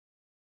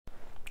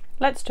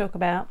let's talk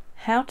about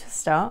how to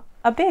start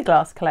a beer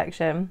glass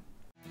collection.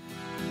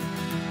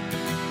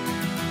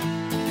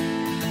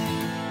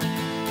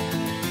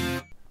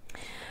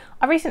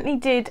 I recently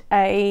did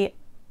a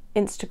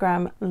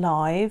Instagram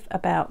live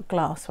about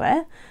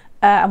glassware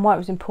and why it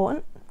was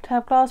important to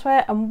have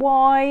glassware, and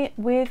why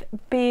with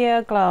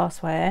beer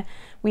glassware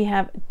we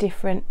have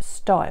different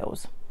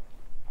styles.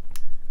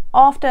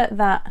 After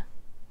that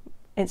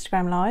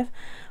Instagram live,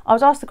 I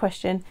was asked the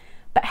question,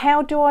 but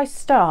how do I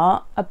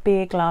start a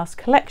beer glass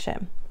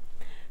collection?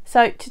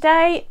 So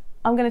today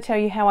I'm going to tell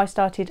you how I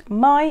started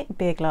my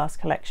beer glass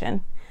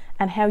collection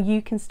and how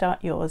you can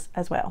start yours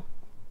as well.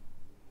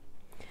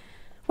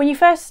 When you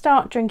first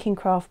start drinking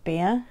craft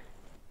beer,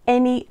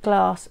 any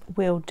glass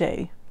will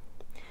do.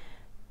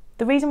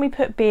 The reason we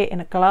put beer in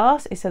a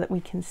glass is so that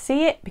we can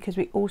see it, because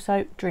we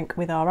also drink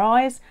with our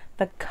eyes.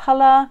 The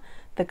colour,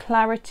 the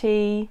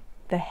clarity,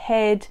 the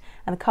head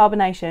and the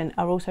carbonation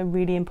are also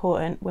really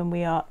important when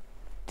we are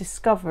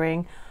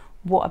discovering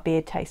what a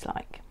beer tastes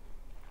like.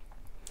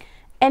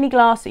 Any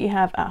glass that you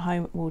have at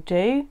home will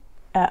do.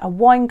 A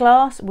wine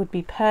glass would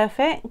be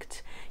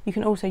perfect. You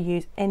can also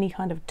use any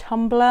kind of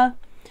tumbler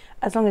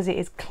as long as it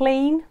is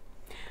clean.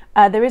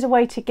 There is a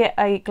way to get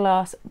a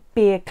glass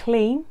beer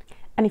clean,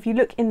 and if you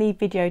look in the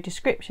video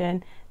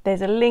description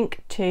there's a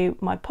link to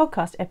my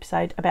podcast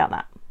episode about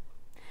that.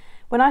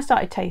 When I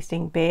started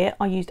tasting beer,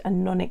 I used a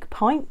nonic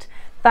pint.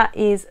 That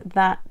is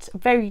that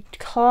very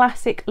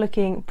classic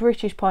looking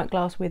British pint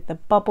glass with the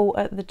bubble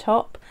at the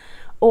top,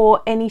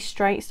 or any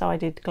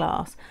straight-sided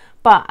glass.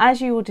 But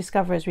as you will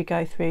discover as we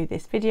go through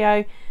this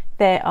video,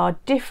 there are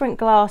different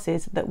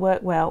glasses that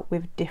work well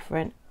with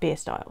different beer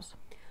styles.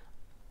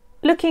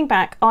 Looking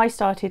back, I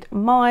started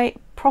my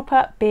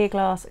proper beer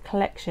glass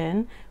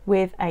collection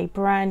with a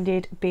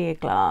branded beer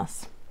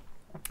glass.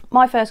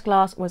 My first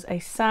glass was a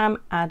Sam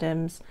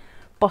Adams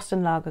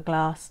Boston Lager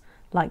glass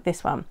like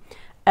this one.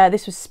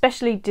 This was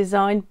specially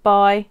designed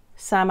by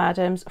Sam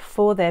Adams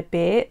for their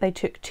beer. They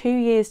took 2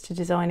 years to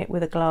design it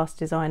with a glass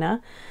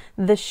designer.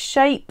 The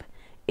shape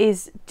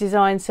is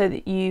designed so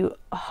that you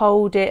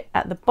hold it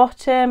at the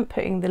bottom,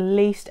 putting the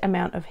least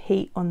amount of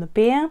heat on the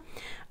beer.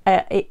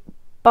 It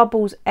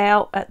bubbles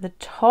out at the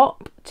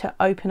top to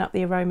open up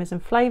the aromas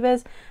and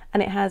flavours,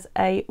 and it has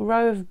a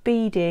row of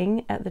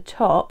beading at the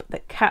top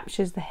that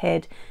captures the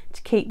head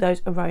to keep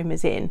those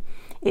aromas in.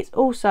 It's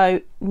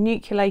also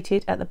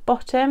nucleated at the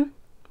bottom,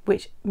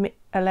 which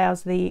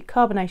allows the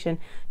carbonation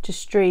to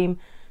stream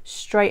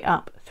straight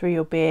up through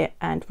your beer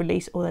and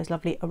release all those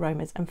lovely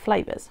aromas and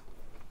flavours.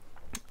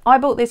 I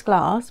bought this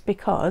glass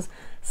because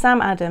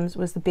Sam Adams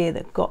was the beer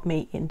that got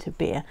me into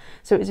beer,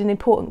 so it was an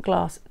important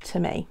glass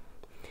to me.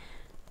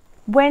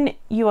 When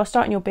you are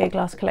starting your beer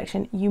glass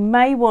collection, you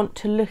may want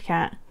to look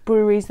at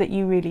breweries that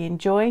you really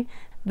enjoy.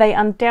 They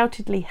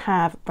undoubtedly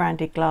have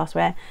branded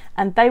glassware,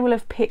 and they will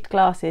have picked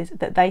glasses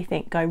that they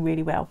think go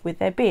really well with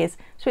their beers,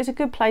 so it's a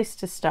good place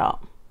to start.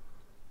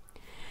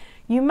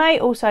 You may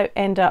also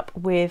end up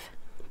with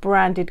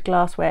branded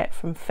glassware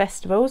from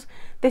festivals.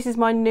 This is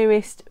my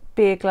newest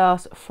beer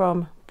glass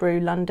from Brew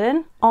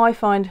London. I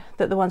find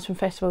that the ones from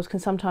festivals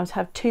can sometimes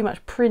have too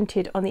much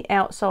printed on the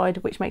outside,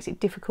 which makes it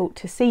difficult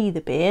to see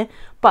the beer,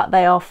 but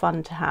they are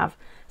fun to have.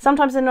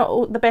 Sometimes they're not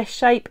all the best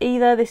shape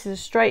either. This is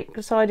a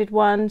straight-sided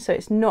one, so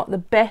it's not the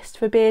best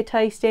for beer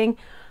tasting,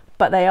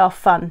 but they are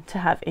fun to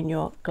have in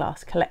your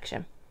glass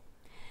collection.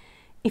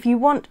 If you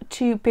want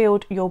to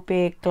build your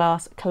beer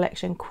glass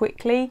collection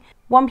quickly,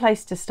 one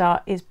place to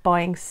start is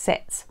buying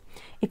sets.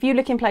 If you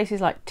look in places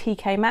like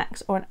TK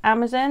Maxx or on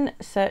Amazon,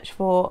 search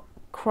for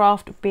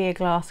craft beer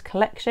glass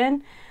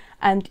collection,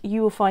 and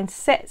you will find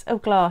sets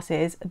of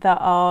glasses that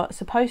are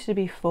supposed to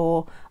be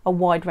for a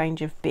wide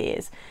range of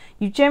beers.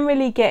 You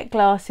generally get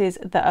glasses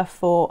that are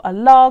for a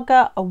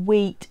lager, a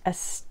wheat, a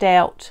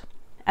stout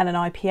and an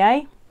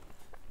IPA.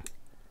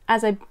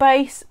 As a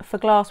base for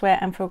glassware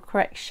and for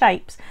correct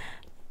shapes,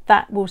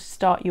 that will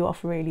start you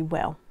off really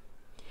well.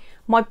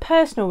 My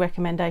personal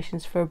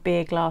recommendations for a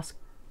beer glass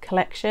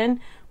collection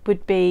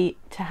would be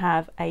to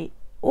have a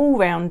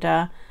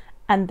all-rounder,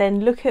 and then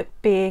look at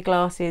beer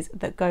glasses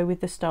that go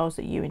with the styles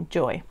that you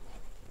enjoy.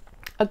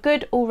 A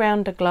good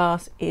all-rounder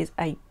glass is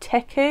a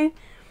Teku.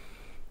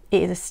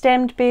 It is a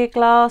stemmed beer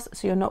glass,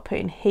 so you're not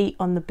putting heat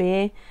on the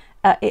beer.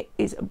 It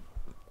is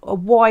a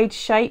wide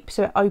shape,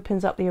 so it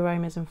opens up the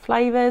aromas and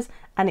flavours,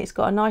 and it's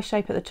got a nice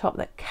shape at the top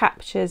that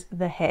captures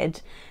the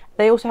head.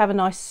 They also have a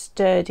nice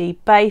sturdy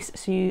base,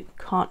 so you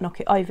can't knock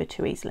it over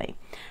too easily.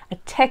 A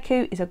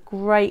Teku is a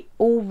great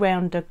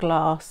all-rounder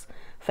glass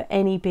for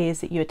any beers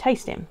that you are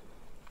tasting.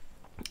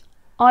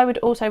 I would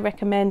also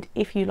recommend,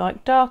 if you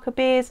like darker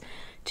beers,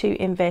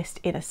 to invest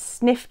in a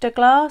snifter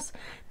glass.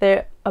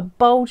 They're a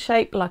bold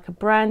shape like a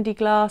brandy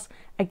glass,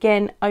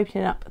 again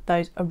opening up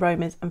those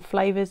aromas and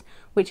flavours,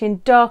 which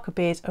in darker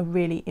beers are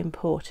really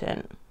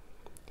important.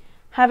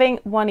 Having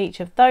one each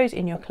of those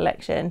in your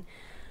collection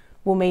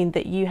will mean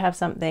that you have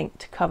something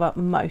to cover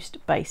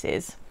most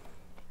bases.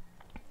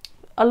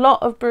 A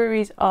lot of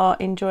breweries are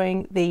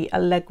enjoying the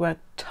Allegra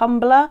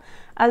tumbler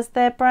as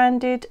their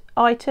branded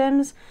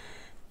items.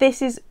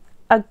 This is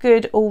a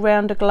good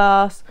all-rounder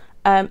glass.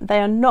 They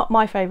are not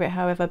my favourite,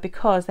 however,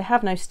 because they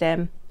have no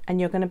stem and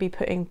you're going to be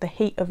putting the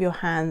heat of your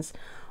hands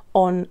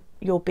on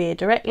your beer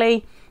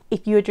directly.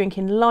 If you're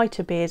drinking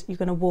lighter beers, you're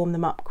going to warm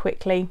them up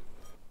quickly,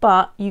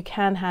 but you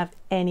can have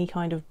any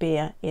kind of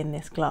beer in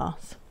this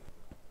glass.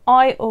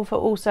 I have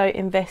also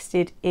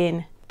invested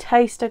in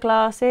taster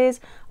glasses.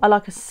 I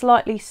like a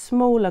slightly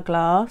smaller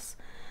glass,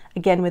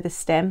 again with a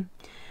stem,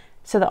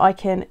 so that I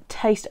can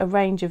taste a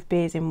range of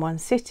beers in one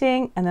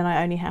sitting, and then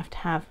I only have to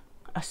have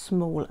a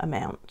small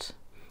amount.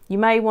 You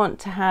may want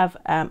to have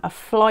a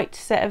flight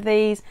set of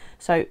these,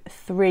 so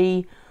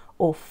 3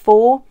 or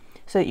 4,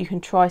 so that you can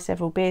try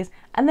several beers,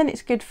 and then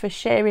it's good for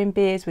sharing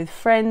beers with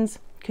friends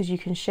because you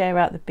can share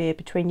out the beer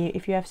between you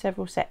if you have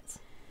several sets.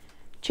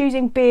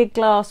 Choosing beer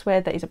glassware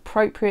that is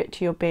appropriate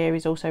to your beer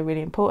is also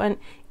really important.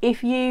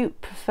 If you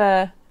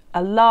prefer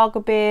a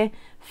lager beer,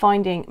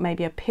 finding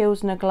maybe a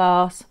Pilsner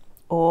glass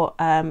or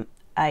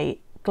a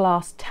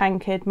glass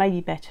tankard may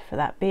be better for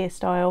that beer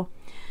style.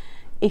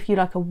 If you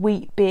like a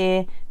wheat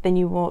beer, then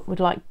you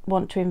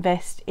want to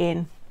invest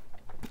in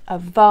a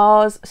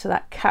vase, so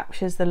that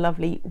captures the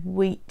lovely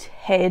wheat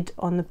head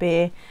on the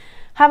beer.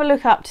 Have a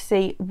look up to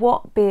see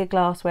what beer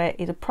glassware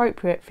is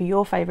appropriate for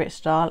your favourite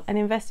style and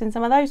invest in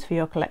some of those for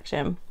your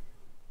collection.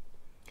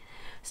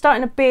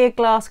 Starting a beer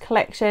glass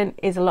collection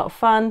is a lot of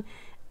fun.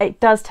 It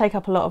does take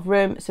up a lot of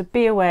room, so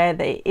be aware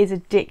that it is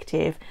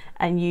addictive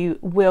and you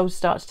will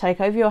start to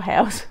take over your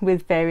house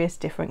with various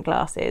different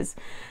glasses.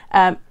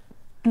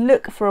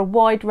 Look for a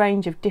wide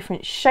range of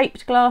different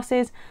shaped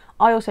glasses.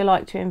 I also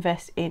like to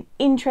invest in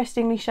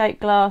interestingly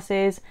shaped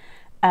glasses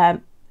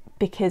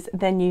because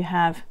then you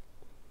have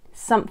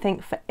something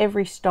for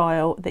every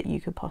style that you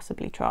could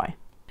possibly try.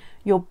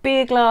 Your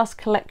beer glass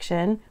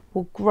collection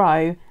will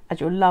grow as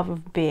your love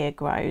of beer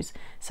grows.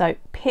 So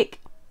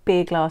pick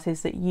beer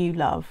glasses that you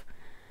love,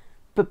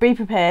 but be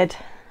prepared,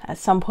 at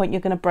some point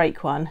you're going to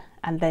break one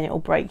and then it will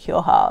break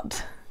your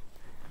heart.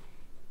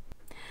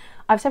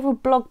 I have several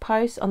blog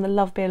posts on the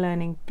Love Beer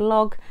Learning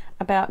blog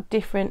about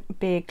different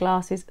beer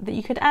glasses that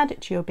you could add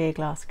to your beer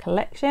glass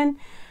collection.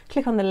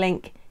 Click on the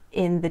link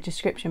in the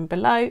description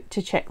below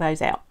to check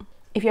those out.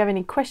 If you have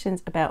any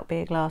questions about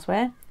beer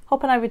glassware,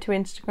 hop on over to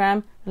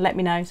Instagram and let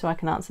me know so I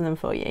can answer them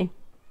for you.